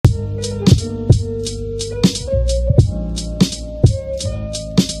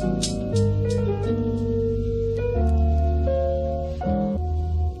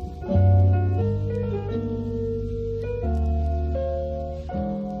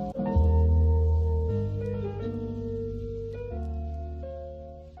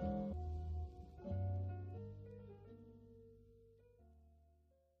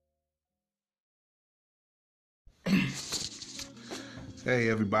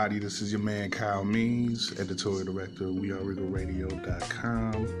Hey everybody, this is your man Kyle Means, editorial director of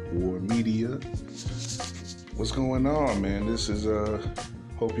WeAreRegalRadio.com, War Media. What's going on, man? This is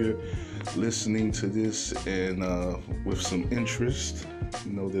hope you're listening to this and with some interest.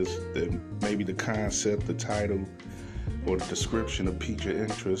 You know, maybe the concept, the title, or the description will pique your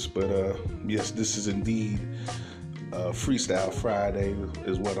interest. But yes, this is indeed Freestyle Friday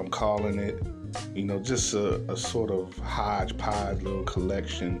is what I'm calling it. You know, just a sort of hodgepodge little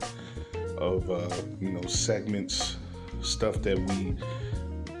collection of segments, stuff that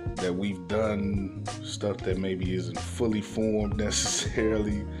we've done, stuff that maybe isn't fully formed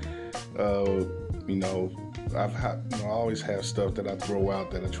necessarily. I always have stuff that I throw out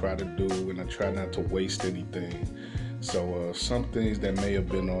that I try to do, and I try not to waste anything. So some things that may have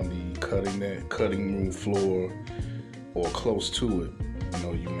been on the cutting room floor or close to it,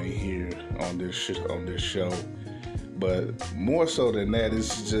 you may hear on this show. But more so than that,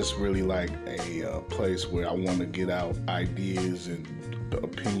 it's just really like a place where I want to get out ideas and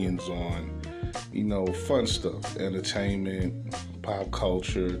opinions on, fun stuff, entertainment, pop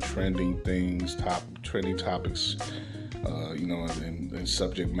culture, trending things, trending topics, and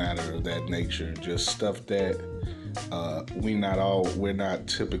subject matter of that nature. Just stuff that we're not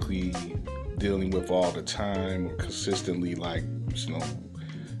typically dealing with all the time or consistently, like,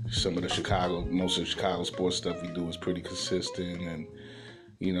 most of the Chicago sports stuff we do is pretty consistent, and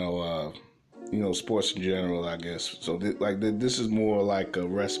sports in general, I guess. So this is more like a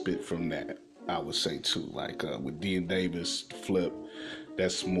respite from that, I would say too. Like with Dean Davis Flip,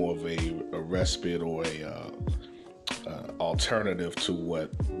 that's more of a respite or a alternative to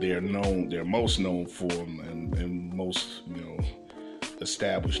what they're most known for, and most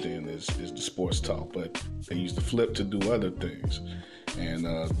established in is the sports talk. But they use the Flip to do other things. And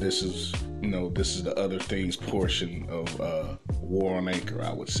this is the other things portion of War on Anchor,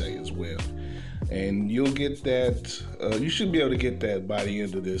 I would say, as well. And you'll get that, you should be able to get that by the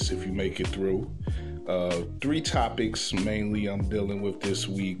end of this if you make it through. 3 topics mainly I'm dealing with this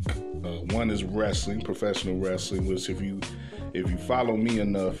week. One is wrestling, professional wrestling, which if you follow me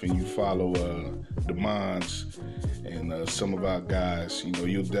enough and you follow the Mons and some of our guys,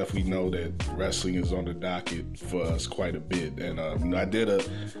 you'll definitely know that wrestling is on the docket for us quite a bit. And I did a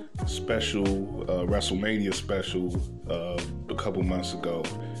special WrestleMania special a couple months ago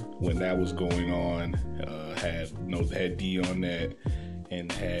when that was going on. Had D on that,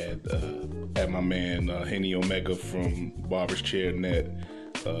 and had my man Henny Omega from Barber's Chair Net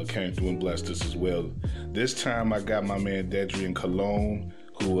came through and blessed us as well. This time I got my man Dedrian Colon,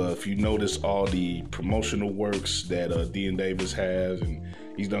 who, if you notice all the promotional works that Dean Davis has, and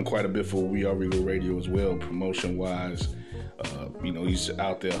he's done quite a bit for We Are Regal Radio as well, promotion-wise. He's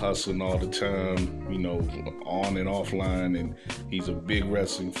out there hustling all the time, on and offline, and he's a big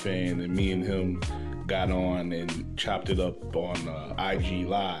wrestling fan, and me and him got on and chopped it up on IG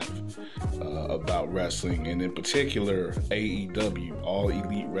Live about wrestling, and in particular AEW, All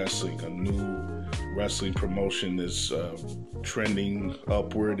Elite Wrestling, a new wrestling promotion that's trending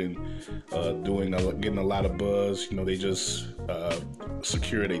upward and getting a lot of buzz. They just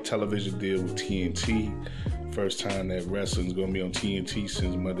secured a television deal with TNT. First time that wrestling's going to be on TNT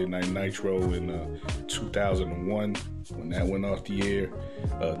since Monday Night Nitro in 2001 when that went off the air.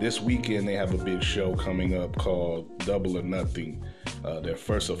 This weekend they have a big show coming up called Double or Nothing. Their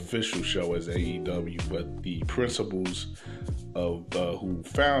first official show as AEW, but the principals of who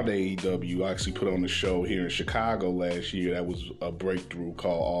found AEW actually put on a show here in Chicago last year that was a breakthrough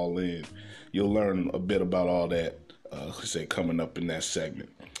called All In. You'll learn a bit about all that coming up in that segment.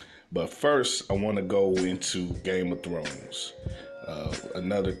 But first, I want to go into Game of Thrones.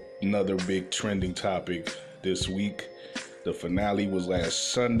 Another big trending topic this week. The finale was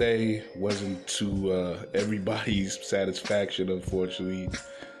last Sunday. Wasn't to everybody's satisfaction, unfortunately.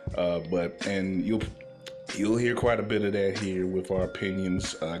 And you'll hear quite a bit of that here with our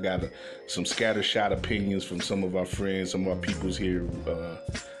opinions. I got some scattershot opinions from some of our friends, some of our peoples here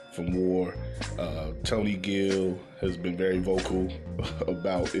from War. Tony Gill has been very vocal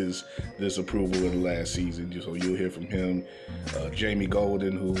about his disapproval of the last season, so you'll hear from him. Jamie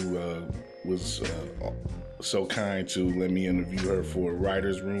Golden, who was so kind to let me interview her for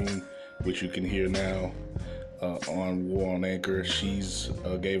Writer's Room, which you can hear now on War on Anchor. She's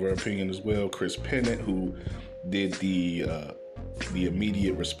gave her opinion as well. Chris Pennant, who did the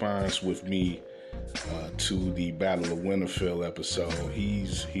immediate response with me to the Battle of Winterfell episode. He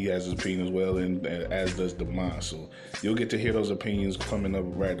has his opinion as well, and as does Demond. So you'll get to hear those opinions coming up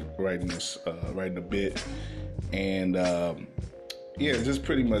right in a bit. And just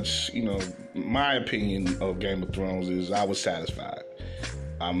pretty much, my opinion of Game of Thrones is I was satisfied.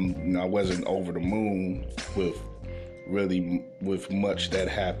 I wasn't over the moon with much that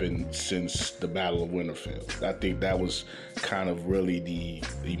happened since the Battle of Winterfell. I think that was kind of really the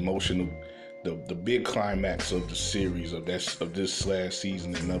emotional, the big climax of the series of this last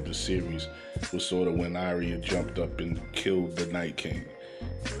season and of the series was sort of when Arya jumped up and killed the Night King.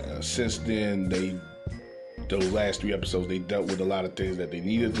 Since then, those last 3 episodes, they dealt with a lot of things that they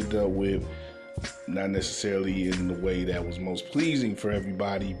needed to deal with, not necessarily in the way that was most pleasing for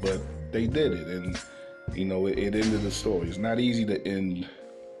everybody, but they did it, and it ended the story. It's not easy to end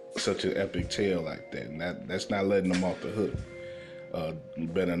such an epic tale like that, and that's not letting them off the hook.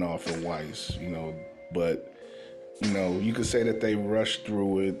 Benioff and Weiss, but you could say that they rushed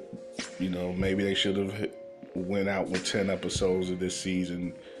through it. Maybe they should have went out with 10 episodes of this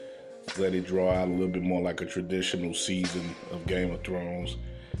season, let it draw out a little bit more like a traditional season of Game of Thrones.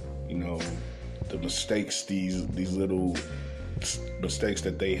 The mistakes, these little mistakes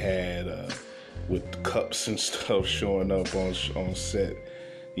that they had with the cups and stuff showing up on set.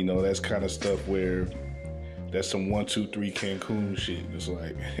 That's kind of stuff where that's some 1, 2, 3 Cancun shit. It's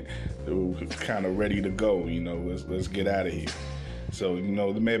like we're kind of ready to go. Let's get out of here. So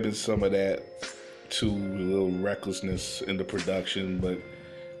there may have been some of that too, a little recklessness in the production, but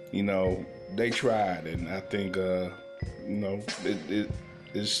they tried, and I think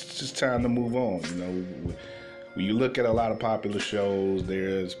it's just time to move on. When you look at a lot of popular shows,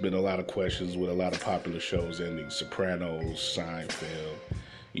 there's been a lot of questions with a lot of popular shows ending. Sopranos, Seinfeld.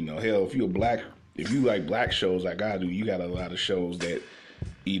 Hell, if you like black shows like I do, you got a lot of shows that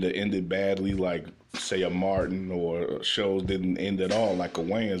either ended badly, like say a Martin, or shows didn't end at all, like a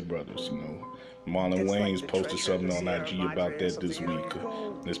Wayans Brothers. Marlon Wayans posted something on IG about that this week.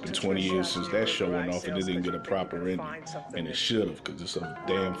 It's been 20 years since that show went off, and it didn't get a proper ending, and it should have, because it's a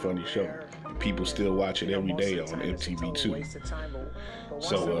damn funny show. People still watch it every day on MTV2.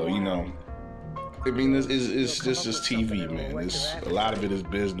 So it's just TV, man. A lot of it is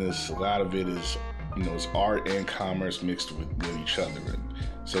business. A lot of it is it's art and commerce mixed with each other, and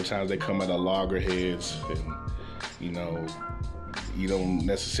sometimes they come at a loggerheads, and you don't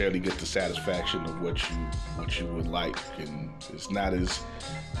necessarily get the satisfaction of what you would like, and it's not as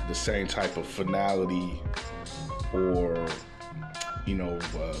the same type of finality or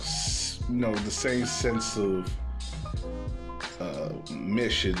the same sense of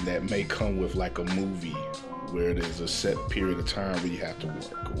mission that may come with like a movie where there's a set period of time where you have to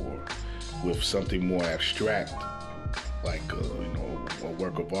work, or with something more abstract like a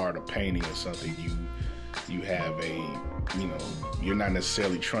work of art, a painting or something. You have you're not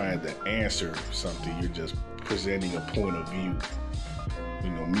necessarily trying to answer something, you're just presenting a point of view.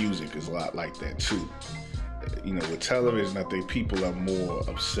 Music is a lot like that too. With television, I think people are more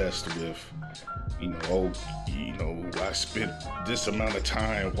obsessed with, I spent this amount of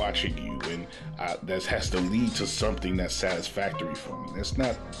time watching you, and that has to lead to something that's satisfactory for me. That's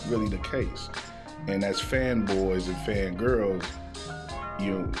not really the case. And as fanboys and fangirls,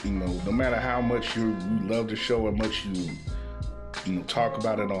 no matter how much you love the show, how much you talk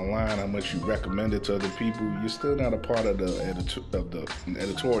about it online, how much you recommend it to other people, you're still not a part of the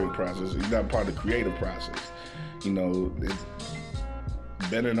editorial process. You're not part of the creative process.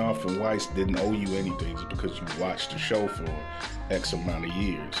 Benioff and Weiss didn't owe you anything just because you watched the show for X amount of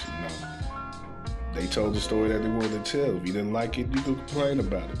years. They told the story that they wanted to tell. If you didn't like it, you could complain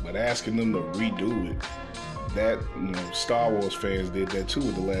about it. But asking them to redo it, that Star Wars fans did that too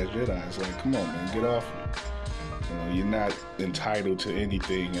with The Last Jedi. It's like, come on, man, get off it. You're not entitled to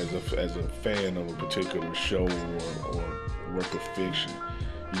anything as a fan of a particular show or work of fiction.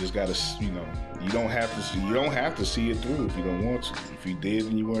 You just gotta, you don't have to see it through if you don't want to. If you did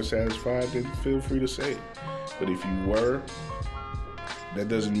and you weren't satisfied, then feel free to say it. But if you were, that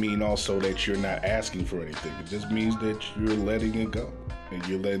doesn't mean also that you're not asking for anything. It just means that you're letting it go, and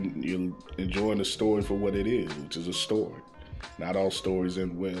you're enjoying the story for what it is, which is a story. Not all stories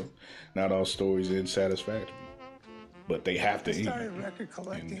end well. Not all stories end satisfactory. But they have to end. I started record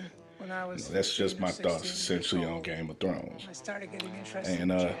collecting when I was that's just my thoughts essentially on Game of Thrones. I started getting interested in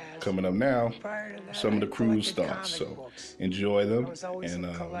jazz. Coming up now, some of the crew's thoughts. So enjoy them, and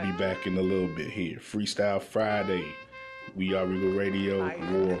be back in a little bit here. Freestyle Friday. We are Regal Radio,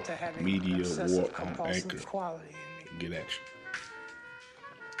 War Media, War on Anchor. Get at you.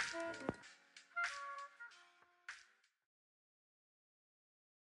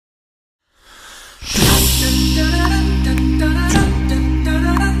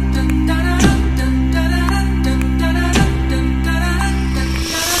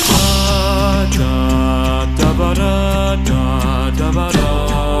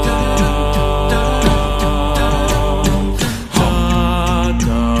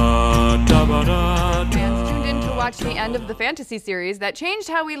 watched the end of the fantasy series that changed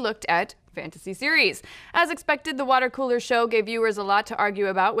how we looked at fantasy series. As expected, the water cooler show gave viewers a lot to argue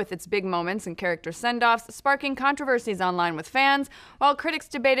about with its big moments and character send-offs, sparking controversies online with fans, while critics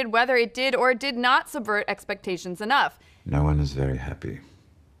debated whether it did or did not subvert expectations enough. No one is very happy,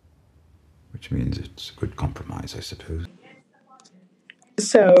 which means it's a good compromise, I suppose.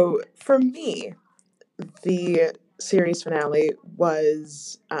 So for me, the series finale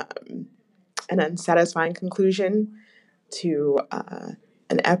was an unsatisfying conclusion to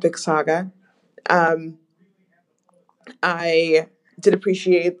an epic saga. Um, I did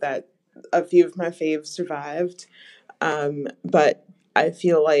appreciate that a few of my faves survived, but I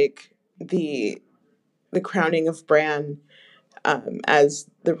feel like the crowning of Bran as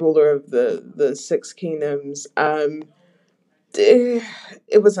the ruler of the Six Kingdoms.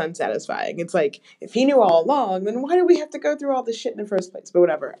 It was unsatisfying. It's like, if he knew all along, then why do we have to go through all this shit in the first place? But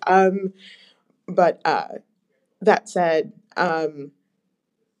whatever. But that said, it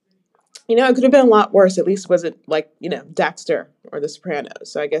could have been a lot worse. At least was it like, Dexter or The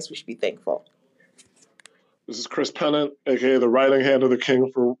Sopranos. So I guess we should be thankful. This is Chris Pennant, aka the writing hand of the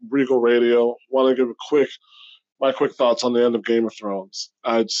king for Regal Radio. Want to give my quick thoughts on the end of Game of Thrones.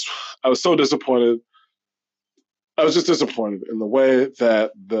 I was so disappointed. I was just disappointed in the way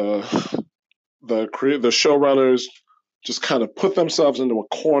that the showrunners just kind of put themselves into a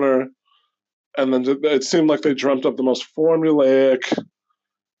corner, and then it seemed like they dreamt up the most formulaic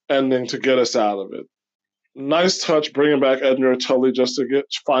ending to get us out of it. Nice touch bringing back Edmure Tully just to get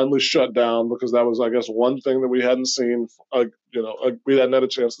finally shut down, because that was, I guess, one thing that we hadn't seen, we hadn't had a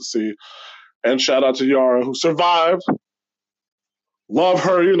chance to see. And shout out to Yara, who survived. Love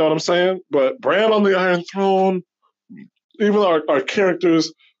her, you know what I'm saying? But Bran on the Iron Throne, even our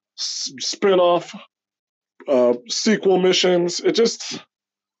characters' spin-off sequel missions,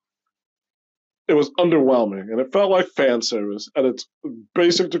 it was underwhelming, and it felt like fan service. At its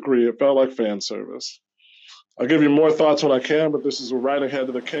basic degree, it felt like fan service. I'll give you more thoughts when I can, but this is a writing head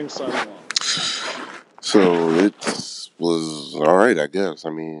to the king signing off. So it was all right, I guess.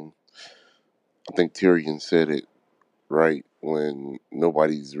 I mean, I think Tyrion said it right when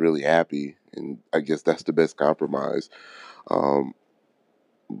nobody's really happy, and I guess that's the best compromise.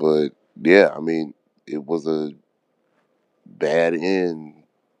 But yeah, I mean, it was a bad end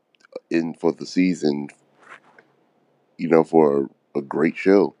for the season, for a great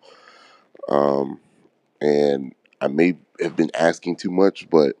show. And I may have been asking too much,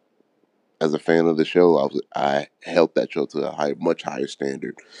 but as a fan of the show, I held that show to a much higher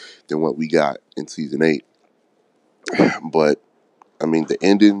standard than what we got in season 8. But I mean, the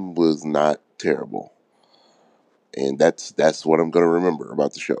ending was not terrible, and that's what I'm gonna remember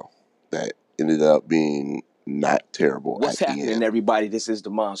about the show. That ended up being not terrible. What's happening, everybody? This is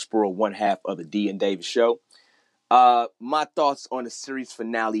Damon Spruill, one half of the D and Davis Show. My thoughts on the series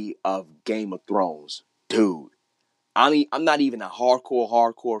finale of Game of Thrones, dude. I'm not even a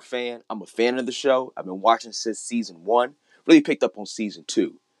hardcore fan. I'm a fan of the show. I've been watching since season 1. Really picked up on season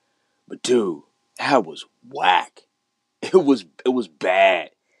 2. But dude, that was whack. It was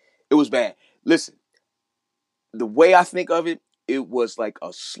bad. It was bad. Listen, the way I think of it, it was like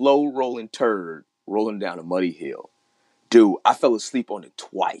a slow rolling turd rolling down a muddy hill. Dude, I fell asleep on it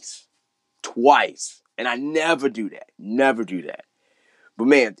twice. And I never do that. But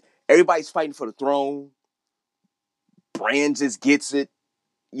man, everybody's fighting for the throne. Bran just gets it.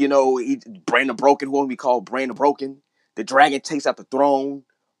 Bran the Broken, who we call Bran the Broken. The dragon takes out the throne.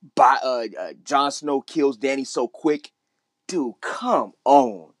 Jon Snow kills Dany so quick. Dude, come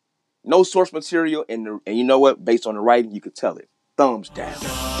on. No source material, and you know what? Based on the writing, you could tell it. Thumbs down.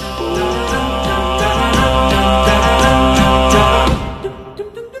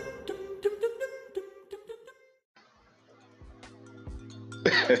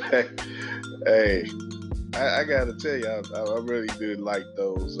 Hey, I gotta tell you, I really did like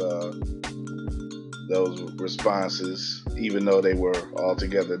those responses, even though they were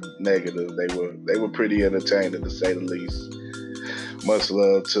altogether negative. They were pretty entertaining, to say the least. Much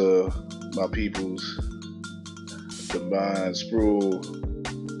love to my peoples, Devon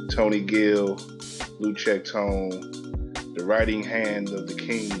Spruill, Tony Gill, Blue Check Tone, the writing hand of the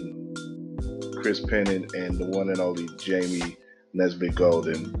king, Chris Pennant, and the one and only Jamie Nesbitt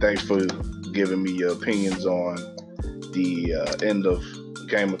Golden. Thanks for giving me your opinions on the end of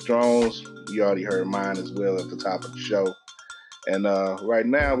Game of Thrones. You already heard mine as well at the top of the show. And right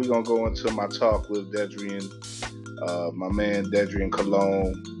now, we're going to go into my talk with Dedrian, my man Dedrian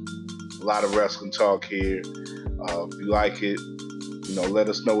Cologne. A lot of wrestling talk here. If you like it, let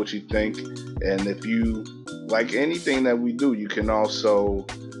us know what you think. And if you like anything that we do, you can also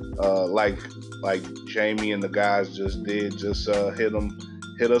like Jamie and the guys just did, just hit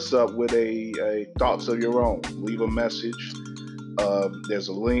us up with a thoughts of your own. Leave a message. There's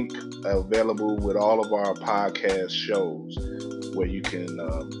a link available with all of our podcast shows where you can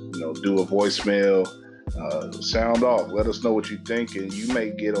do a voicemail, sound off. Let us know what you think, and you may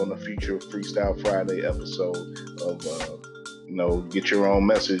get on a future Freestyle Friday episode of get your own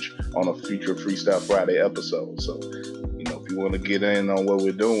message on a future Freestyle Friday episode. So if you want to get in on what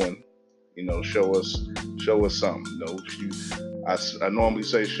we're doing, show us something. I normally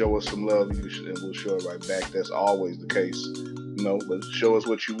say show us some love, and we'll show it right back. That's always the case, but show us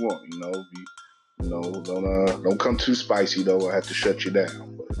what you want. Don't come too spicy though. I have to shut you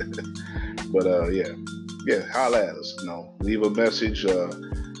down. But yeah, holla at us. Leave a message.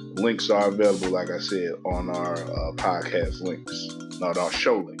 Links are available, like I said, on our podcast links, not our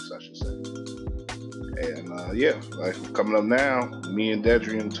show links, I should say. And like coming up now, me and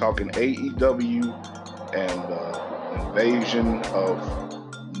Dedrian talking AEW and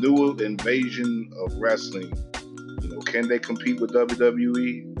new invasion of wrestling. Can they compete with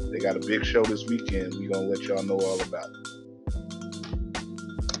WWE? They got a big show this weekend. We're gonna let y'all know all about it.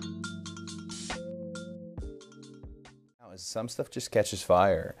 Some stuff just catches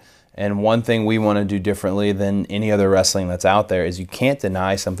fire. And one thing we want to do differently than any other wrestling that's out there is you can't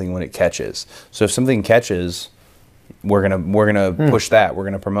deny something when it catches. So if something catches, we're gonna push that. We're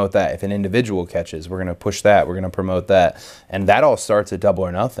gonna promote that. If an individual catches, we're gonna push that. We're gonna promote that. And that all starts at Double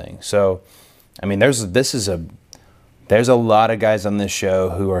or Nothing. So, I mean, there's a lot of guys on this show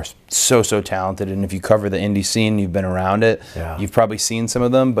who are so talented, and if you cover the indie scene, you've been around it, you've probably seen some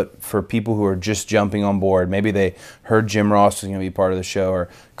of them, but for people who are just jumping on board, maybe they heard Jim Ross was going to be part of the show, or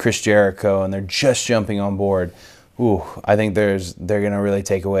Chris Jericho, and they're just jumping on board, I think they're going to really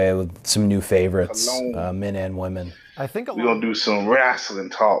take away with some new favorites, men and women. I think we're going to do some wrestling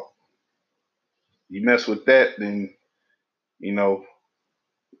talk. You mess with that, then, you're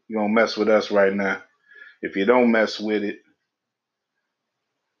going to mess with us right now. If you don't mess with it,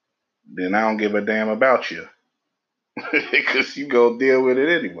 then I don't give a damn about you. Because you go deal with it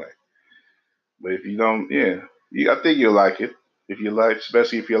anyway. But if you don't, I think you'll like it.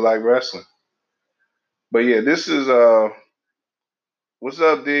 Especially if you like wrestling. But yeah, this is, what's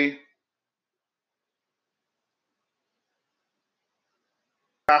up, D?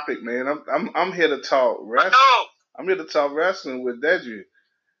 Topic, man. I'm here to talk wrestling. I'm here to talk wrestling with Dedrian.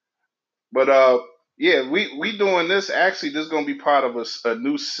 But we doing this. Actually, this is gonna be part of a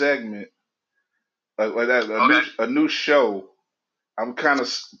new segment, a new show. I'm kind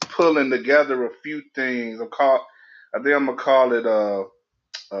of pulling together a few things. I think I'm gonna call it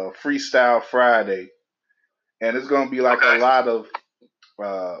Freestyle Friday, and it's gonna be like a lot of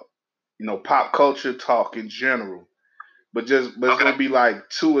pop culture talk in general, but it's gonna be like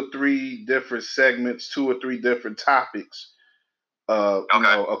 2 or 3 different segments, 2 or 3 different topics,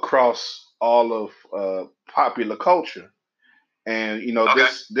 across all of popular culture. And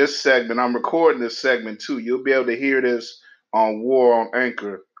this segment, I'm recording this segment too. You'll be able to hear this on War on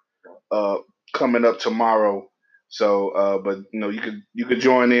Anchor coming up tomorrow. So, but you could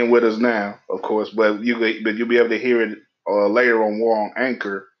join in with us now, of course. But you'll be able to hear it later on War on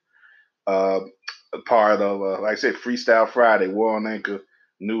Anchor, part of like I said, Freestyle Friday, War on Anchor,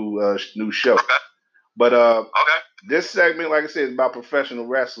 new show. But this segment, like I said, is about professional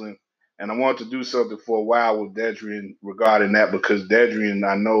wrestling. And I wanted to do something for a while with Dedrian regarding that, because Dedrian,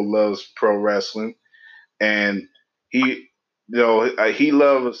 I know, loves pro wrestling, and he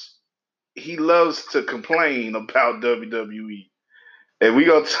loves to complain about WWE. And we're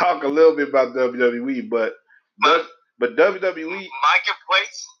gonna talk a little bit about WWE, but WWE. My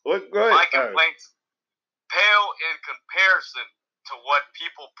complaints. What? Go ahead. My complaints pale in comparison to what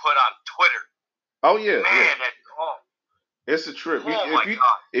people put on Twitter. Oh yeah, man, it's a trip. God.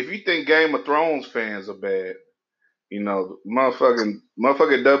 If you think Game of Thrones fans are bad, motherfucking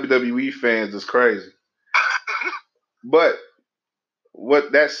WWE fans is crazy. But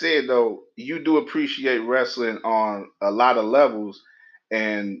what that said, though, you do appreciate wrestling on a lot of levels,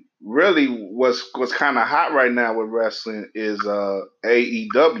 and really, what's kind of hot right now with wrestling is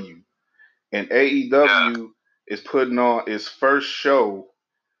AEW, and AEW is putting on its first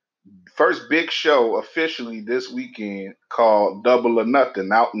big show officially this weekend, called Double or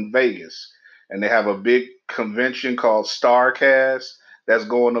Nothing, out in Vegas. And they have a big convention called Starcast that's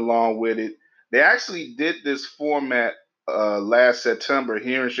going along with it. They actually did this format last September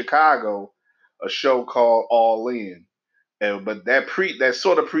here in Chicago, a show called All In. But that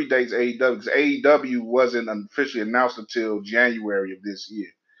sort of predates AEW, because AEW wasn't officially announced until January of this year.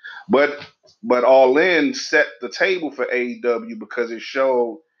 But All In set the table for AEW because it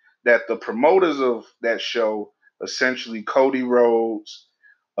showed that the promoters of that show, essentially Cody Rhodes,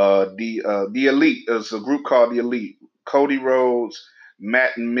 the Elite, it's a group called the Elite. Cody Rhodes,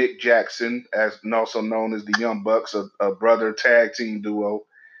 Matt and Mick Jackson, as and also known as the Young Bucks, a brother tag team duo,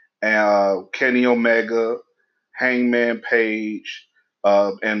 Kenny Omega, Hangman Page,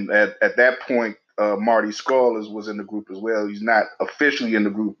 and at that point, Marty Scurll was in the group as well. He's not officially in the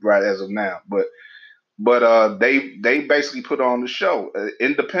group right as of now, but they basically put on the show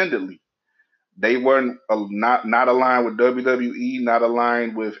independently. They weren't not aligned with WWE, not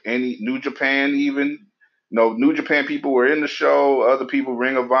aligned with any New Japan even. No, New Japan people were in the show. Other people,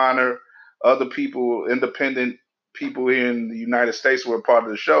 Ring of Honor, other people, independent people here in the United States were a part of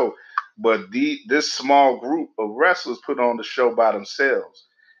the show. But this small group of wrestlers put on the show by themselves,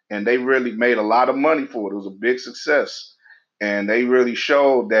 and they really made a lot of money for it. It was a big success, and they really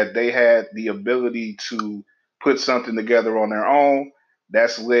showed that they had the ability to put something together on their own.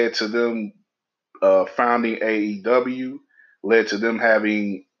 That's led to them founding AEW, led to them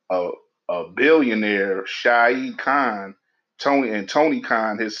having a billionaire, Shahid Khan, Tony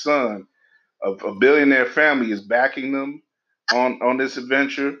Khan, his son, a billionaire family is backing them on this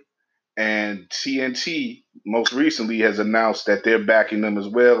adventure. And TNT most recently has announced that they're backing them as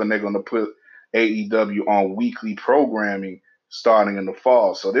well, and they're going to put AEW on weekly programming starting in the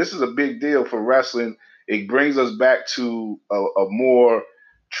fall. So this is a big deal for wrestling. It brings us back to a more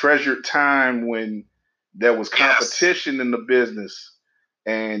treasured time when there was competition in the business,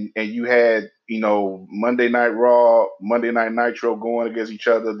 and you had Monday Night Raw, Monday Night Nitro going against each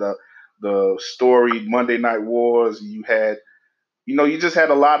other, the storied Monday Night Wars. You just had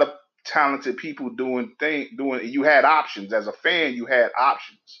a lot of talented people doing. You had options as a fan. You had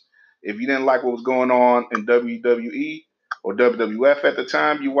options. If you didn't like what was going on in WWE or WWF at the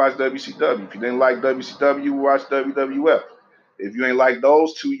time, you watched WCW. If you didn't like WCW, you watched WWF. If you ain't like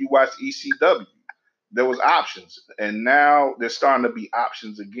those two, you watched ECW. There was options, and now there's starting to be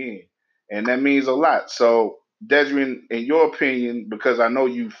options again, and that means a lot. So, Desmond, in your opinion, because I know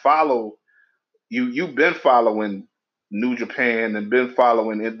you've been following New Japan and been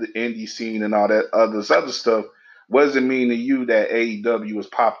following the indie scene and all that other stuff. What does it mean to you that AEW has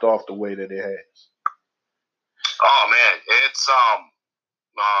popped off the way that it has? Oh man, it's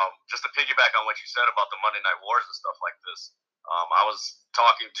just to piggyback on what you said about the Monday Night Wars and stuff like this. I was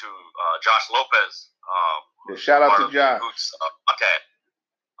talking to Josh Lopez. Shout out to Josh. Okay.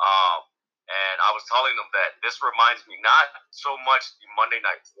 And I was telling them that this reminds me not so much the Monday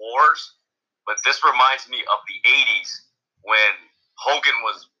Night Wars, but this reminds me of the 80s when Hogan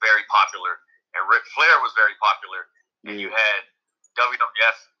was very popular and Ric Flair was very popular, and you had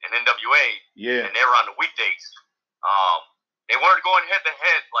WWF and NWA, and they were on the weekdays. They weren't going head to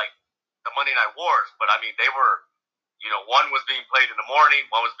head like the Monday Night Wars, but I mean, they were, one was being played in the morning,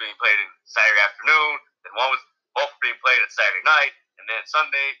 one was being played in Saturday afternoon, and both being played at Saturday night, and then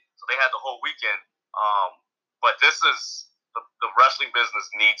Sunday. So they had the whole weekend. But this is the wrestling business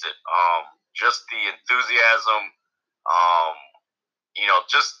needs it. Just the enthusiasm.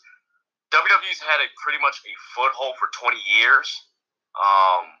 Just WWE's had pretty much a foothold for 20 years,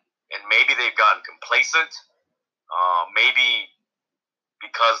 and maybe they've gotten complacent. Maybe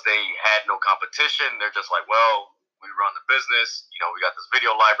because they had no competition, they're just like, well, we run the business. We got this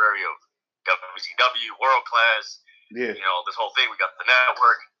video library of WCW, World Class. Yeah. This whole thing. We got the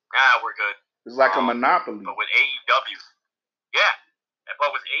network. We're good. It's like a monopoly. But with AEW,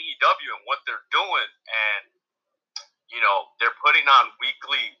 but with AEW and what they're doing, and they're putting on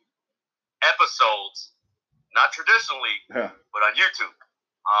weekly episodes, not traditionally, but on YouTube.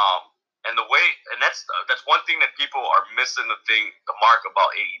 And that's one thing that people are missing the mark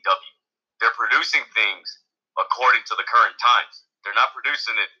about AEW. They're producing things according to the current times. They're not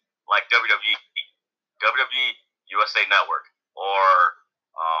producing it like WWE USA Network or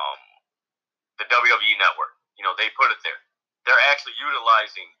the WWE Network. They put it there. They're actually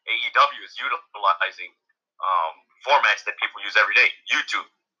utilizing, AEW is utilizing formats that people use every day. YouTube,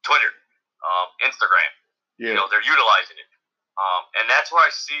 Twitter, Instagram. Yeah. They're utilizing it. And that's where I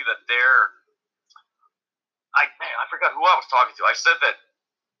see that I forgot who I was talking to. I said that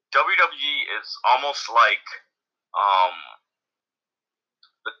WWE is almost like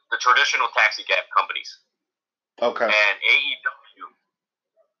the traditional taxi cab companies. Okay. And AEW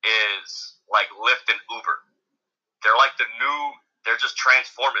is like Lyft and Uber. They're like they're just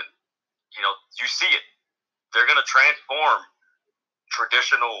transforming. You see it. They're going to transform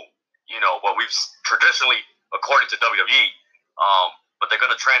traditional, what we've traditionally, according to WWE, but they're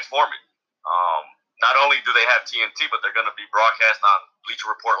going to transform it. Not only do they have TNT, but they're going to be broadcast on Bleacher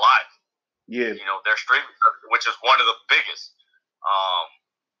Report Live. Yeah. Their streaming, which is one of the biggest.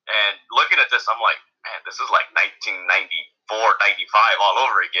 this, I'm like, man, this is like 1994, 95 all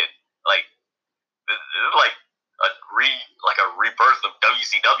over again. Like, this is like a rebirth of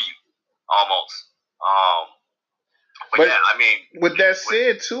WCW almost. But yeah, I mean, with that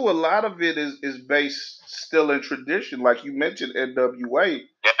said, too, a lot of it is based still in tradition. Like you mentioned, NWA,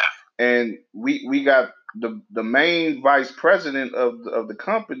 yeah, and we got the main vice president of the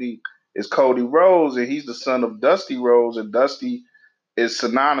company is Cody Rhodes, and he's the son of Dusty Rhodes, and Dusty is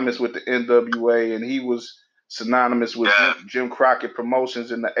synonymous with the NWA, and he was synonymous with Jim Crockett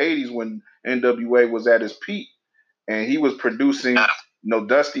Promotions in the '80s when NWA was at its peak, and he was producing.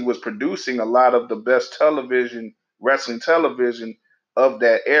 Dusty was producing a lot of the best wrestling television of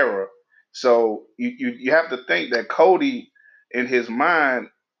that era. So you have to think that Cody, in his mind,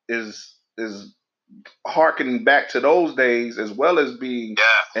 is harkening back to those days as well as being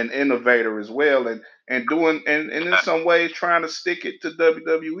an innovator as well, and doing and in some ways trying to stick it to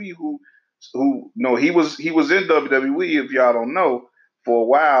WWE, who he was in WWE, if y'all don't know, for a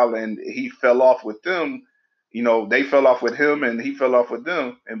while, and he fell off with them. They fell off with him and he fell off with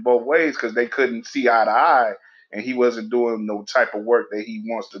them in both ways because they couldn't see eye to eye, and he wasn't doing no type of work that he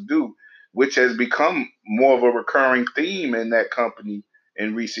wants to do, which has become more of a recurring theme in that company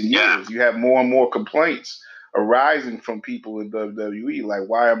in recent years. You have more and more complaints arising from people in WWE, like,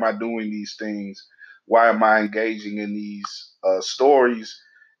 why am I doing these things? Why am I engaging in these stories?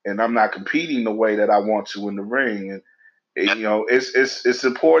 And I'm not competing the way that I want to in the ring. And it's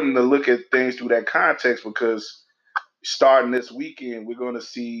important to look at things through that context, because starting this weekend, we're going to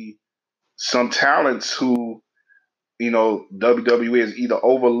see some talents who WWE is either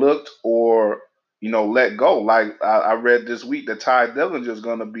overlooked or let go. Like I read this week that Ty Dillinger is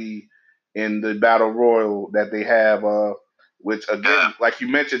going to be in the battle royal that they have, which again, like you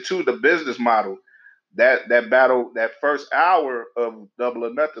mentioned too, the business model, that battle, that first hour of Double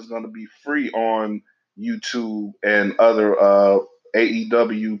or Nothing is going to be free on YouTube and other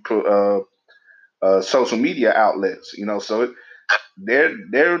AEW social media outlets. So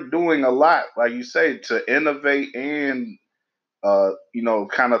they're doing a lot, like you say, to innovate and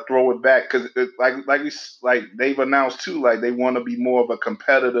kind of throw it back, because like they've announced too, like they want to be more of a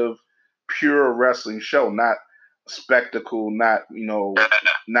competitive, pure wrestling show, not spectacle, not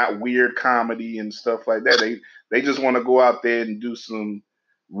weird comedy and stuff like that. They just want to go out there and do some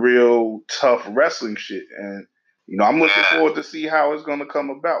real tough wrestling shit, and I'm looking forward to see how it's going to come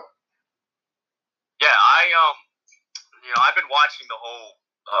about. Yeah, I've been watching the whole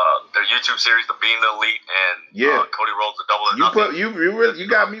their YouTube series, The Being the Elite, and Cody Rhodes, The Double or Nothing. You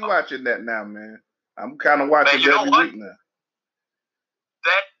got me watching that now, man. I'm kind of watching every week now.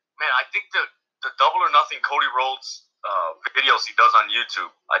 I think the Double or Nothing Cody Rhodes videos he does on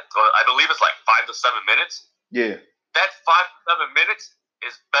YouTube, I believe it's like 5 to 7 minutes. Yeah. That 5 to 7 minutes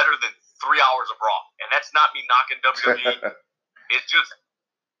is better than 3 hours of Raw, and that's not me knocking WWE. It's just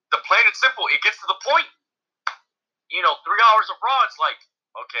the plain and simple. It gets to the point. 3 hours of Raw, it's like,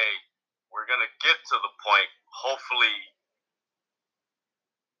 okay, we're going to get to the point, hopefully,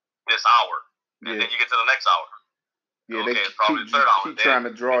 this hour. And then you get to the next hour. Yeah, okay, they it's probably the third hour. Keep trying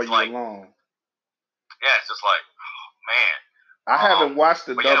to draw you along. Yeah, it's just like, oh, man. I haven't watched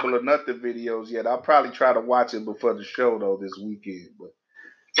the Double or Nothing videos yet. I'll probably try to watch it before the show, though, this weekend. But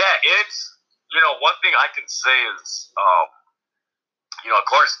yeah, it's, one thing I can say is, of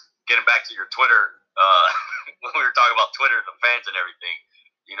course, getting back to your Twitter, when we were talking about Twitter, the fans and everything,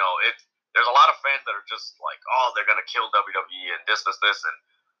 there's a lot of fans that are just like, oh, they're gonna kill WWE and this, and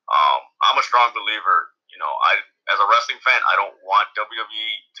I'm a strong believer. As a wrestling fan, I don't want WWE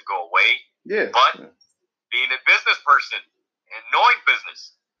to go away. Yeah. But being a business person and knowing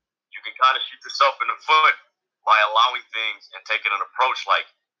business, you can kind of shoot yourself in the foot by allowing things and taking an approach like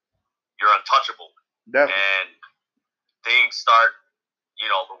you're untouchable. Definitely. And things start,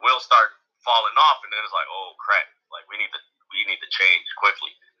 the wheels start falling off, and then it's like, oh crap, like we need to change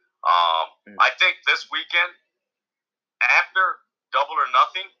quickly. I think this weekend, after Double or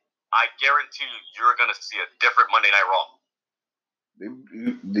Nothing, I guarantee you're gonna see a different Monday Night Raw.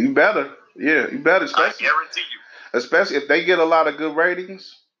 You better, you better. I guarantee you. Especially if they get a lot of good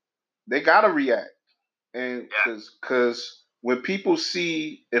ratings, they gotta react, and because when people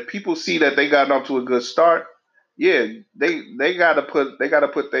see that they got off to a good start, they gotta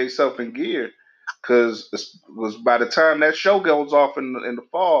put themselves in gear, because by the time that show goes off in the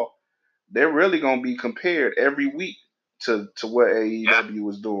fall, they're really gonna be compared every week to what AEW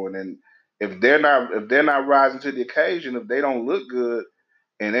is doing, and if they're not rising to the occasion, if they don't look good,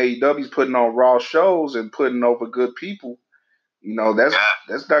 and AEW's putting on Raw shows and putting over good people,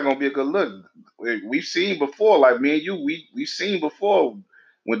 that's not gonna be a good look. We've seen before, like me and you, we've seen before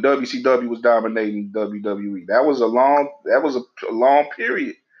when WCW was dominating WWE. That was a long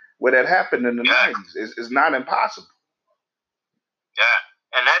period where that happened in the '90s. It's not impossible. Yeah,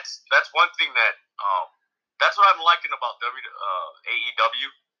 and that's one thing that's what I'm liking about AEW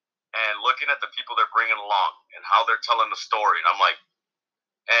and looking at the people they're bringing along and how they're telling the story. And I'm like,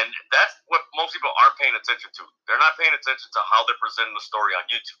 and that's what most people aren't paying attention to. They're not paying attention to how they're presenting the story on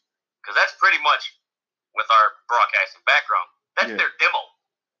YouTube, because that's pretty much with our broadcasting background. That's their demo.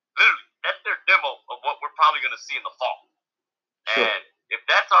 Literally, that's their demo of what we're probably going to see in the fall. Sure. And if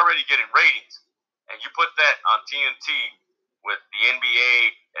that's already getting ratings, and you put that on TNT with the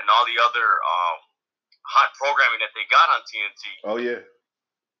NBA and all the other hot programming that they got on TNT. Oh yeah,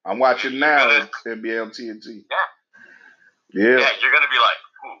 I'm watching now NBA on TNT. Yeah, you're gonna be like,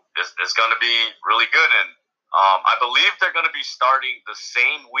 ooh, it's gonna be really good. And I believe they're gonna be starting the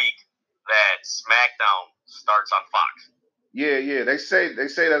same week that SmackDown starts on Fox. Yeah. They say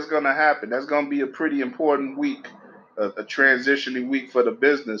that's gonna happen. That's gonna be a pretty important week, a transitioning week for the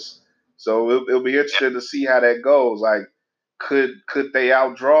business. So it'll be interesting to see how that goes. Like, could they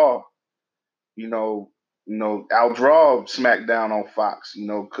outdraw, outdraw SmackDown on Fox,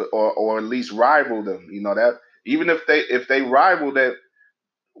 or at least rival them. That even if they rival that,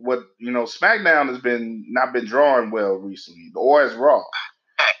 what SmackDown has not been drawing well recently, or as Raw,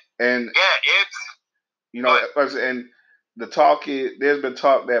 and and the talk is, there's been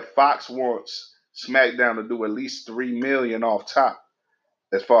talk that Fox wants SmackDown to do at least 3 million off top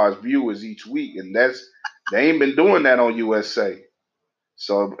as far as viewers each week, and they ain't been doing that on USA.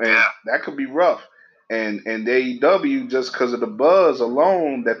 So that could be rough. And the AEW, just because of the buzz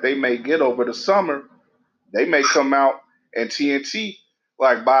alone that they may get over the summer, they may come out, and TNT,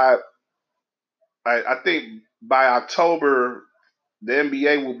 like I think by October, the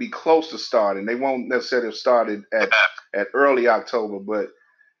NBA will be close to starting. They won't necessarily have started at early October, but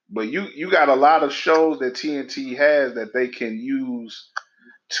you got a lot of shows that TNT has that they can use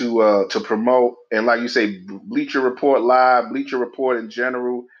to promote. And like you say, Bleacher Report Live, Bleacher Report in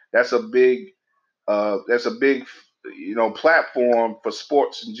general, that's a big platform for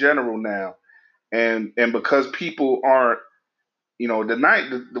sports in general now. And because people aren't,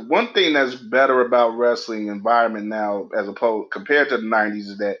 the one thing that's better about wrestling environment now, as opposed compared to the '90s,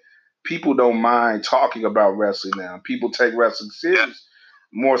 is that people don't mind talking about wrestling now. People take wrestling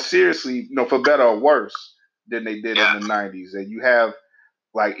more seriously, for better or worse, than they did in the '90s. And you have,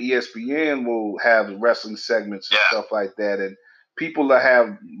 like, ESPN will have wrestling segments and stuff like that, and people that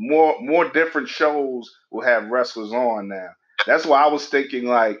have more different shows will have wrestlers on now. That's why I was thinking,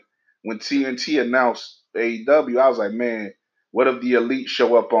 like, when TNT announced AEW, I was like, man, what if the Elite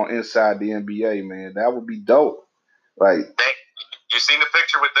show up on Inside the NBA, man? That would be dope. Like, you seen the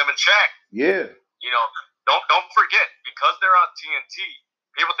picture with them and Shaq? Yeah. Don't forget, because they're on TNT,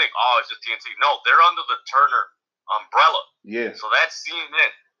 people think, oh, it's just TNT. No, they're under the Turner umbrella. Yeah. So that's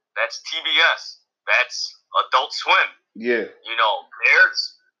CNN, that's TBS, that's Adult Swim. Yeah.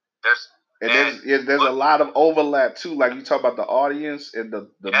 There's a lot of overlap too. Like, you talk about the audience and the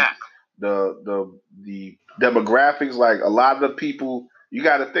demographics. Like, a lot of the people, you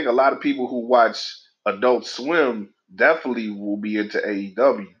got to think, a lot of people who watch Adult Swim definitely will be into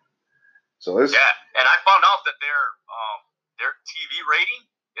AEW. So it's and I found out that their TV rating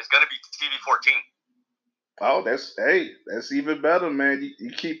is going to be TV 14. Oh, that's even better, man.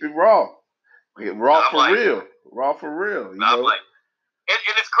 You keep it raw. Raw for real. I'm like,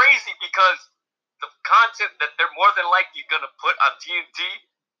 and it's crazy because the content that they're more than likely going to put on TNT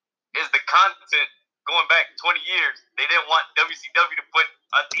is the content going back 20 years they didn't want WCW to put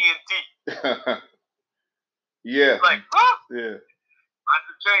on TNT. Yeah. It's like, huh? Yeah. Times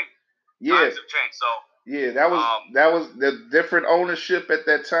have changed. Times have changed. So yeah, that was the different ownership at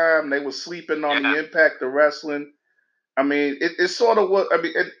that time. They were sleeping on the impact of wrestling. I mean, it's sort of what I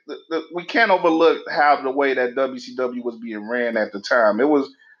mean. We can't overlook how the way that WCW was being ran at the time. It was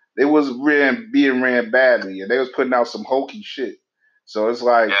being ran badly, and they was putting out some hokey shit. So it's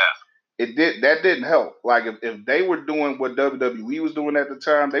like that didn't help. Like, if they were doing what WWE was doing at the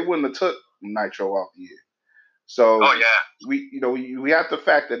time, they wouldn't have took Nitro off the air. So we have to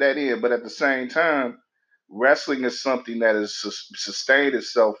factor that in. But at the same time, wrestling is something that has sustained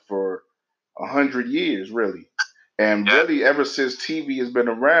itself for 100 years, really. And really, ever since TV has been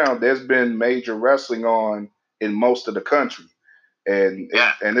around, there's been major wrestling on in most of the country. And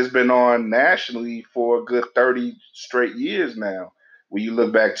it's been on nationally for a good 30 straight years now. When you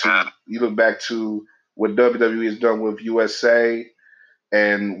look back to what WWE has done with USA,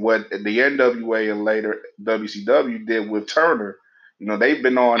 and what the NWA and later WCW did with Turner. They've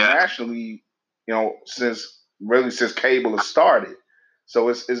been on nationally, since cable has started. So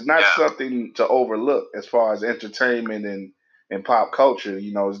it's not something to overlook as far as entertainment and pop culture.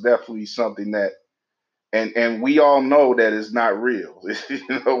 You know, it's definitely something that and we all know that it's not real.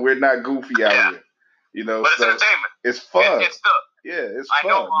 You know, we're not goofy out here. You know, but it's so entertainment. it's fun. It's fun, man.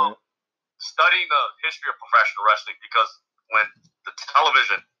 Studying the history of professional wrestling, because when the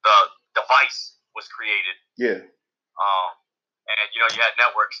television, the device was created, and you had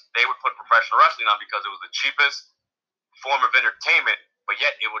networks, they would put professional wrestling on because it was the cheapest form of entertainment, but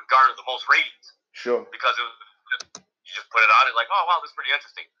yet it would garner the most ratings. Sure. Because it was you just put it on, it's like, oh wow, this is pretty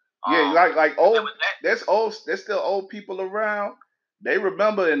interesting. Like old. There's still old people around. They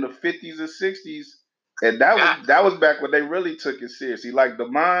remember in the 50s and 60s, and that was back when they really took it seriously. Like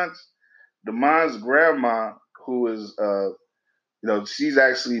Damon's grandma, who is she's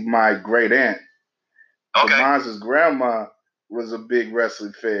actually my great aunt. Okay. Damon's grandma was a big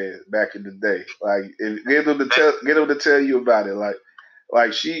wrestling fan back in the day. Like, get them to tell you about it.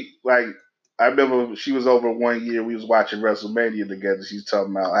 I remember she was over 1 year. We was watching WrestleMania together. She's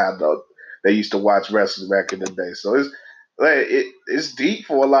talking about how they used to watch wrestling back in the day. So it's deep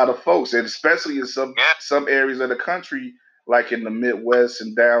for a lot of folks, and especially in some areas of the country, like in the Midwest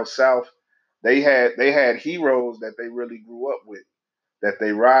and down south, they had heroes that they really grew up with, that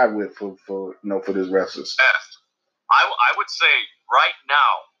they ride with for this wrestlers. I would say right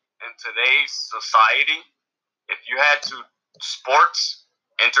now in today's society, if you had to sports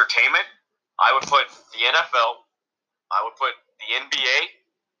entertainment, I would put the NFL, I would put the NBA,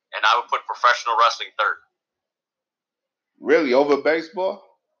 and I would put professional wrestling third. Really? Over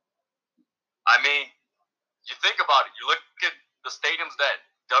baseball? I mean, you think about it. You look at the stadiums that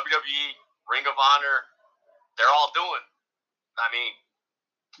WWE, Ring of Honor, they're all doing. I mean,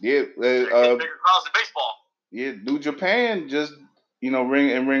 bigger crowds than baseball. Yeah, New Japan just,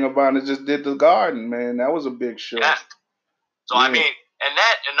 Ring of Honor just did the Garden, man. That was a big show. Yeah. So, I mean, and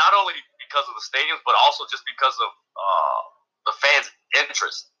not only because of the stadiums, but also just because of the fans'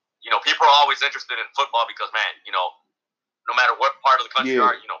 interest. People are always interested in football because, man, no matter what part of the country you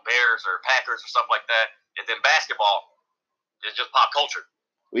are, Bears or Packers or stuff like that. And then basketball is just pop culture.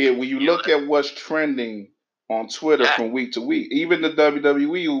 Yeah, when you look at what's trending on Twitter from week to week, even the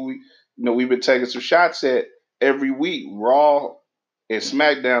WWE, who we've been taking some shots at every week, Raw and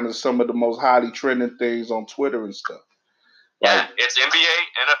SmackDown is some of the most highly trending things on Twitter and stuff. It's NBA,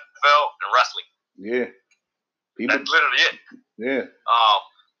 NFL, and wrestling. Yeah. That's literally it. Yeah.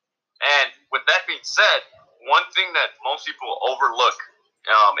 And with that being said, one thing that most people overlook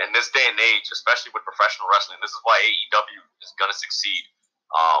in this day and age, especially with professional wrestling, this is why AEW is going to succeed.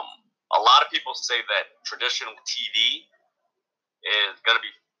 A lot of people say that traditional TV is going to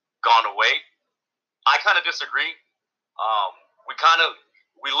be gone away. I kind of disagree.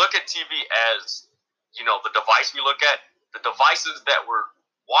 We look at TV as, the device we look at. The devices that we're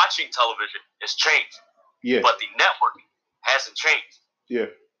watching television has changed. Yeah. But the network hasn't changed.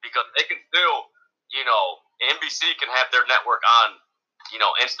 Yeah. Because they can still, NBC can have their network on,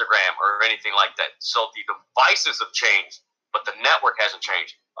 Instagram or anything like that. So the devices have changed, but the network hasn't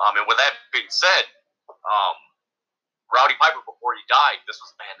changed. And with that being said, Rowdy Piper, before he died, this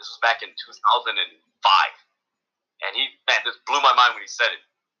was back in 2005. And this blew my mind when he said it,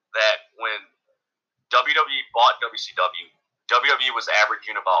 that when WWE bought WCW, WWE was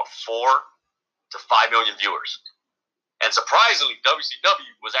averaging about 4 to 5 million viewers. And surprisingly,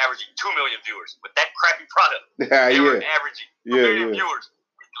 WCW was averaging 2 million viewers with that crappy product. They were averaging 2 million viewers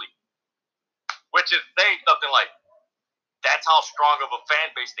weekly, which is saying something like, that's how strong of a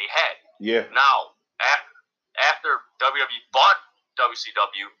fan base they had. Yeah. Now, after WWE bought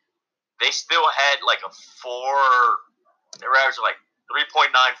WCW, they still had they were averaging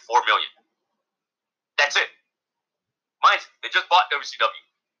 3.9, 4 million. That's it. Mind you, they just bought WCW.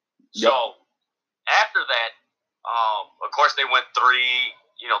 Yep. So, after that, of course, they went 3.9,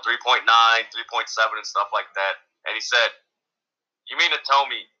 3.7 and stuff like that. And he said, you mean to tell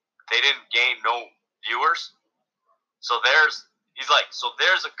me they didn't gain no viewers? So there's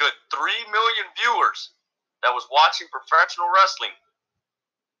a good 3 million viewers that was watching professional wrestling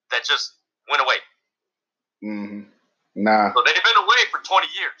that just went away. Mm-hmm. Nah. So they've been away for 20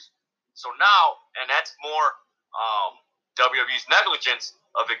 years. So now, and that's more WWE's negligence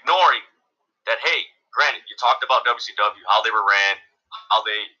of ignoring that, hey, granted, you talked about WCW, how they were ran, how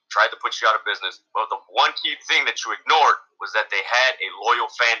they tried to put you out of business. But the one key thing that you ignored was that they had a loyal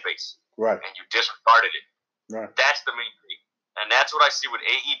fan base. Right. And you disregarded it. Right. That's the main thing. And that's what I see with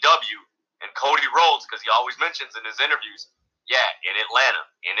AEW and Cody Rhodes, because he always mentions in his interviews, in Atlanta.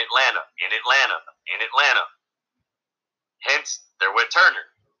 Hence, they're with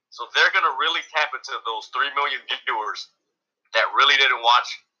Turner. So they're going to really tap into those 3 million viewers that really didn't watch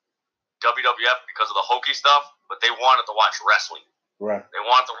WWF because of the hokey stuff, but they wanted to watch wrestling. Right. They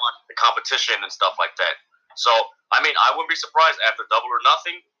wanted to watch the competition and stuff like that. So, I mean, I wouldn't be surprised after Double or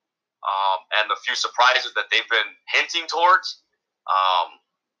Nothing and the few surprises that they've been hinting towards.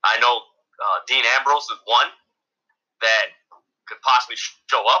 I know Dean Ambrose is one that could possibly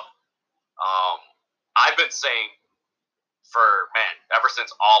show up. I've been saying ever since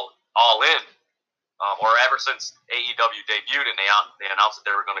All In, or ever since AEW debuted and they announced that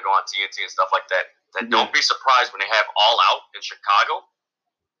they were going to go on TNT and stuff like that, don't be surprised when they have All Out in Chicago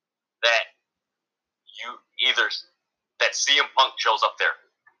that that CM Punk shows up there.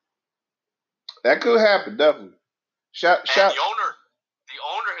 That could happen, definitely. The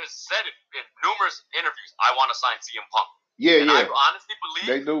owner has said it in numerous interviews, I want to sign CM Punk. Yeah. I honestly believe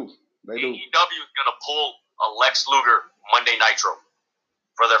they do. AEW is going to pull a Lex Luger Monday Nitro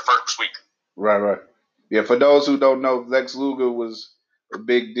for their first week. Right. Yeah, for those who don't know, Lex Luger was a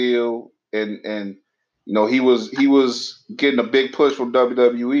big deal, and you know he was getting a big push from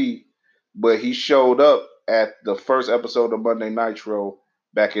WWE, but he showed up at the first episode of Monday Nitro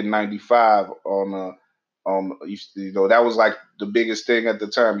back in '95 you know that was like the biggest thing at the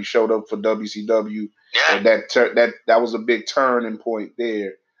time. He showed up for WCW, and that was a big turning point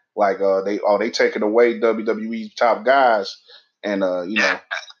there. Like they taking away WWE's top guys, and you know.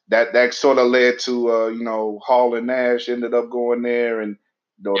 That sort of led to you know Hall and Nash ended up going there, and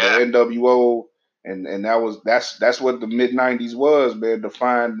you know, the NWO, and that's what the mid '90s was, man.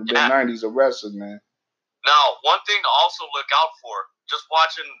 Defined the mid '90s of wrestling, man. Now, one thing to also look out for, just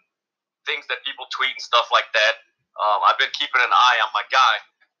watching things that people tweet and stuff like that. I've been keeping an eye on my guy.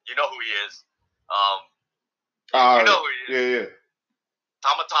 You know who he is. You know who he is. Yeah.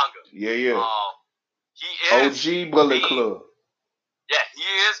 Tama Tonga. Yeah. He is OG Bullet Club. Yeah, he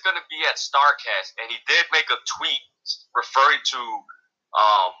is going to be at StarCast, and he did make a tweet referring to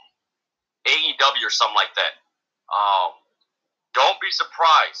AEW or something like that. Don't be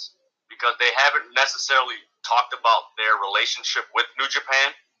surprised, because they haven't necessarily talked about their relationship with New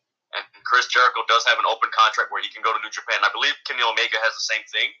Japan, and Chris Jericho does have an open contract where he can go to New Japan. I believe Kenny Omega has the same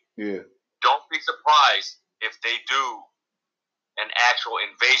thing. Yeah. Don't be surprised if they do an actual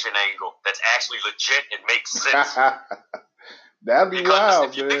invasion angle that's actually legit and makes sense. That'd be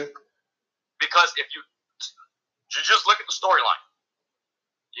wild, man. Because if you just look at the storyline,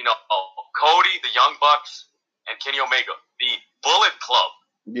 you know, Cody, the Young Bucks, and Kenny Omega, the Bullet Club,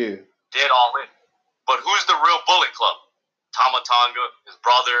 did All In. But who's the real Bullet Club? Tama Tonga, his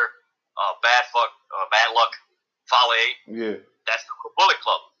brother, Bad Luck, Fale. Yeah, that's the Bullet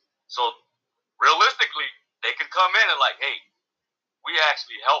Club. So realistically, they could come in and like, hey, we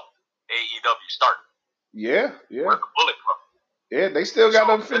actually helped AEW start. Yeah. We're the Bullet Club. Yeah, they still got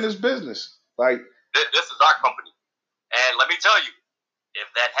unfinished business. Like this is our company, and let me tell you, if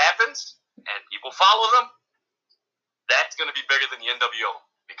that happens and people follow them, that's going to be bigger than the NWO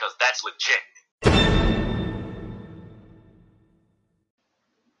because that's legit.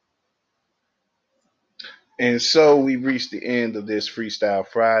 And so we reached the end of this Freestyle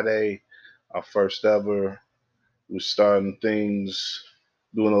Friday, our first ever. We're starting things,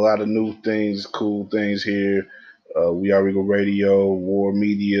 doing a lot of new things, cool things here. We Are Regal Radio, War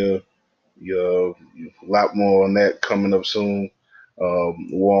Media, a lot more on that coming up soon.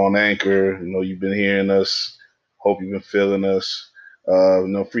 War on Anchor, you know, you've been hearing us. Hope you've been feeling us. You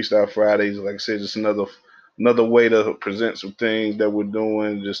know, Freestyle Fridays, like I said, just another way to present some things that we're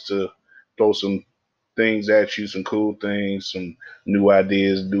doing, just to throw some things at you, some cool things, some new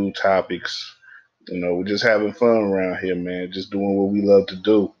ideas, new topics. You know, we're just having fun around here, man. Just doing what we love to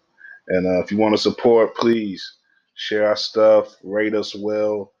do. And if you want to support, please share our stuff, rate us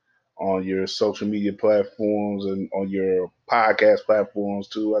well on your social media platforms and on your podcast platforms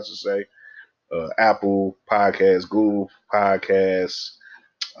too, I should say. Apple Podcasts, Google Podcasts,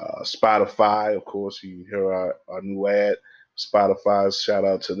 Spotify, of course. You hear our new ad. Spotify, shout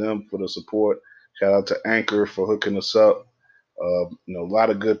out to them for the support. Shout out to Anchor for hooking us up. You know, a lot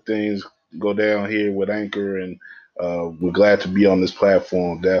of good things go down here with Anchor, and we're glad to be on this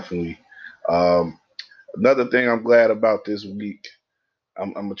platform, definitely. Another thing I'm glad about this week,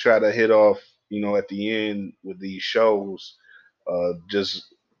 I'm gonna try to hit off, you know, at the end with these shows,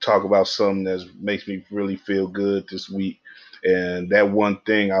 just talk about something that makes me really feel good this week. And that one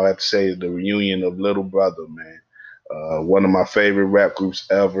thing I'll have to say is the reunion of Little Brother, man. One of my favorite rap groups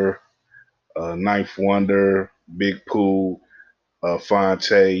ever. Ninth Wonder, Big Pooh,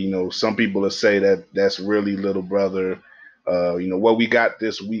 Fonte. You know, some people will say that that's really Little Brother. You know, what we got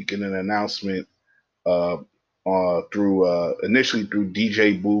this week in an announcement through initially through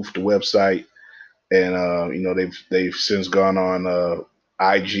DJ Booth, the website, and they've since gone on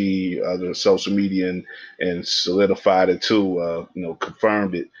IG, other social media, and solidified it too.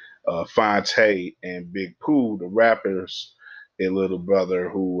 Confirmed it. Fonte and Big Pooh, the rappers, a little brother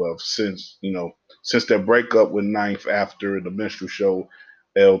who since their breakup with Ninth after the Minstrel Show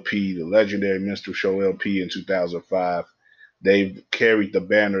LP, the legendary Minstrel Show LP in 2005, they've carried the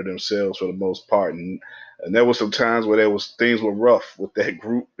banner themselves for the most part, and there were some times where things were rough with that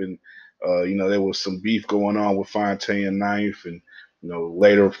group, and there was some beef going on with Fonte and Ninth, and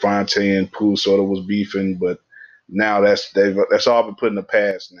later Fonte and Pooh sort of was beefing, but now that's all been put in the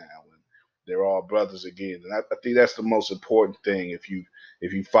past now, and they're all brothers again, and I think that's the most important thing. If you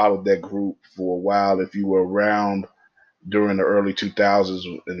followed that group for a while, if you were around during the early 2000s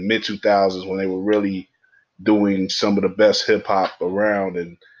and mid 2000s when they were really doing some of the best hip hop around,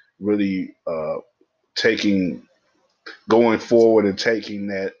 and really taking going forward and taking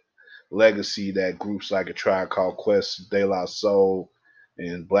that legacy that groups like A Tribe Called Quest, De La Soul,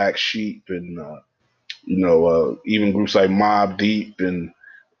 and Black Sheep, and even groups like Mobb Deep, and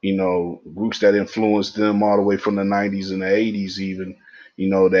groups that influenced them all the way from the '90s and the '80s, even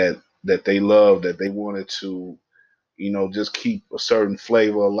that they loved, that they wanted to just keep a certain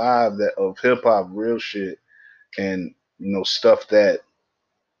flavor alive, that of hip hop, real shit, and stuff that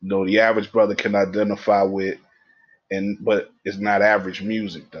the average brother can identify with, but it's not average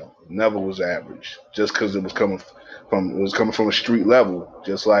music though. It never was average, just because it was coming from a street level,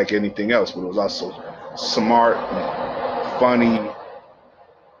 just like anything else. But it was also smart, and funny,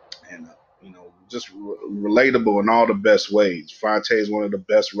 and just relatable in all the best ways. Fonte is one of the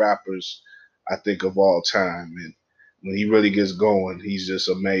best rappers I think of all time, and when he really gets going, he's just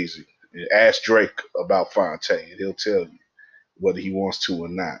amazing. And ask Drake about Fonte, and he'll tell you whether he wants to or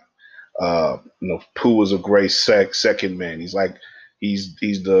not. Pooh is a great second man. He's the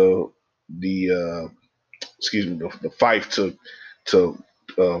excuse me, the fife to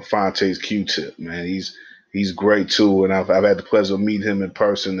Fonte's Q-tip, man. He's great too, and I've had the pleasure of meeting him in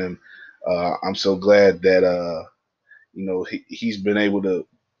person, and I'm so glad that he's been able to,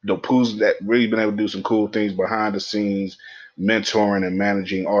 Pooh's that really been able to do some cool things behind the scenes, mentoring and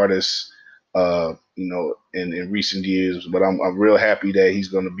managing artists, in recent years. But I'm real happy that he's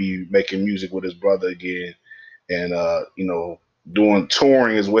going to be making music with his brother again, and doing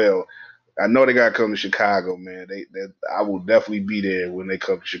touring as well. I know they gotta come to Chicago, man. I will definitely be there when they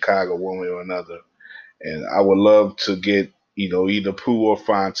come to Chicago, one way or another. And I would love to get either Pooh or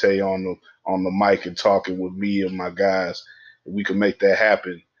Fonte on the mic and talking with me and my guys. If we can make that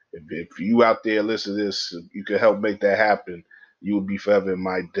happen. If you out there listen to this, if you can help make that happen, you will be forever in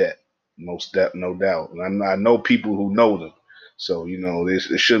my debt. Most step, no doubt. And I know people who know them, so there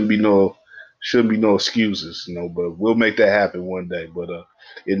shouldn't be no excuses, But we'll make that happen one day. But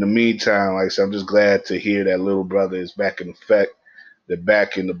in the meantime, like I said, I'm just glad to hear that little brother is back in effect. They're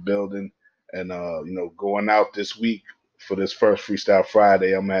back in the building, and going out this week for this first Freestyle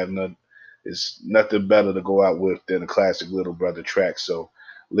Friday, it's nothing better to go out with than a classic Little Brother track. So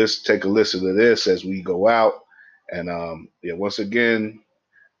let's take a listen to this as we go out. And once again,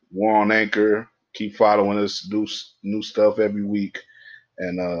 we're on Anchor. Keep following us. New stuff every week.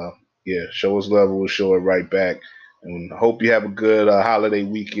 And show us love and we'll show it right back. And hope you have a good holiday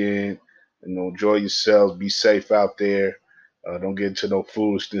weekend. And enjoy yourselves. Be safe out there. Don't get into no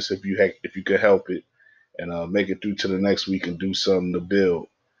foolishness if you can help it. And make it through to the next week and do something to build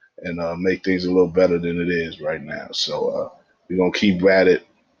and make things a little better than it is right now. So we're going to keep at it.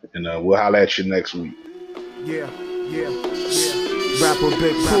 And we'll holler at you next week. Yeah. Rapper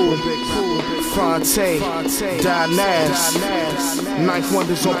Big Pooh, Fonte, Dynaz, Ninth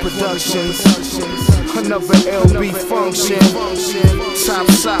Wonders on production. Another LB function. Top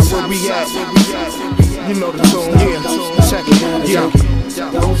side where we at. You know the tune, yeah. Check it, yeah. For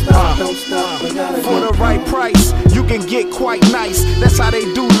the right price, you can get quite nice. That's how they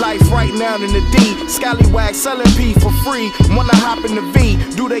do life right now in the D. Scallywag selling P for free. Wanna hop in the V,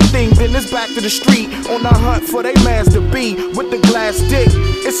 do they thing, then it's back to the street. On the hunt for they mans to be with the glass dick.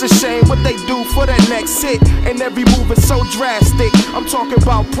 It's a shame what they do for that next hit. And every move is so drastic. I'm talking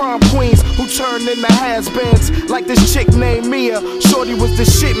about prom queens who turned into has-beens. Like this chick named Mia. Shorty was the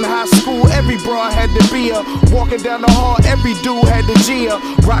shit in high school. Every bra had to be her. Walking down the hall, every dude had the G.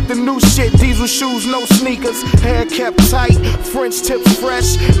 Rock the new shit, diesel shoes, no sneakers. Hair kept tight, French tips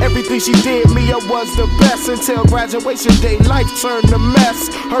fresh. Everything she did, Mia was the best. Until graduation day, life turned to mess.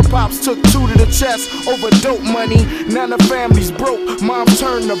 Her pops took 2 to the chest over dope money. Now the family's broke, mom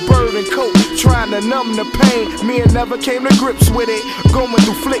turned to a bird and coat, trying to numb the pain. Me and never came to grips with it. Going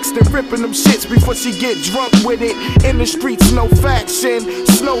through flicks, then ripping them shits before she get drunk with it. In the streets, no faction.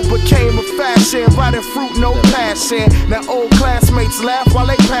 Snow became a fashion. Riding fruit, no passion. Now old classmates laugh while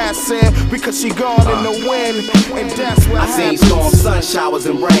they passing because she gone in the wind, and that's what I seen storms, sun showers,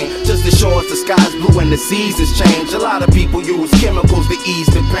 and rain, just to show us the sky's blue and the seasons change. A lot of people use chemicals to ease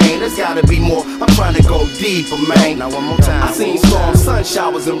the pain. There's gotta be more. I'm trying to go deeper, man. Now one more time. I seen storms, sun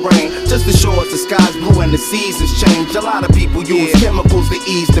showers, and rain, just to show us the sky's blue and the seasons change. A lot of people use chemicals to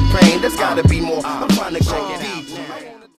ease the pain. There's gotta be more. I'm trying to go deeper.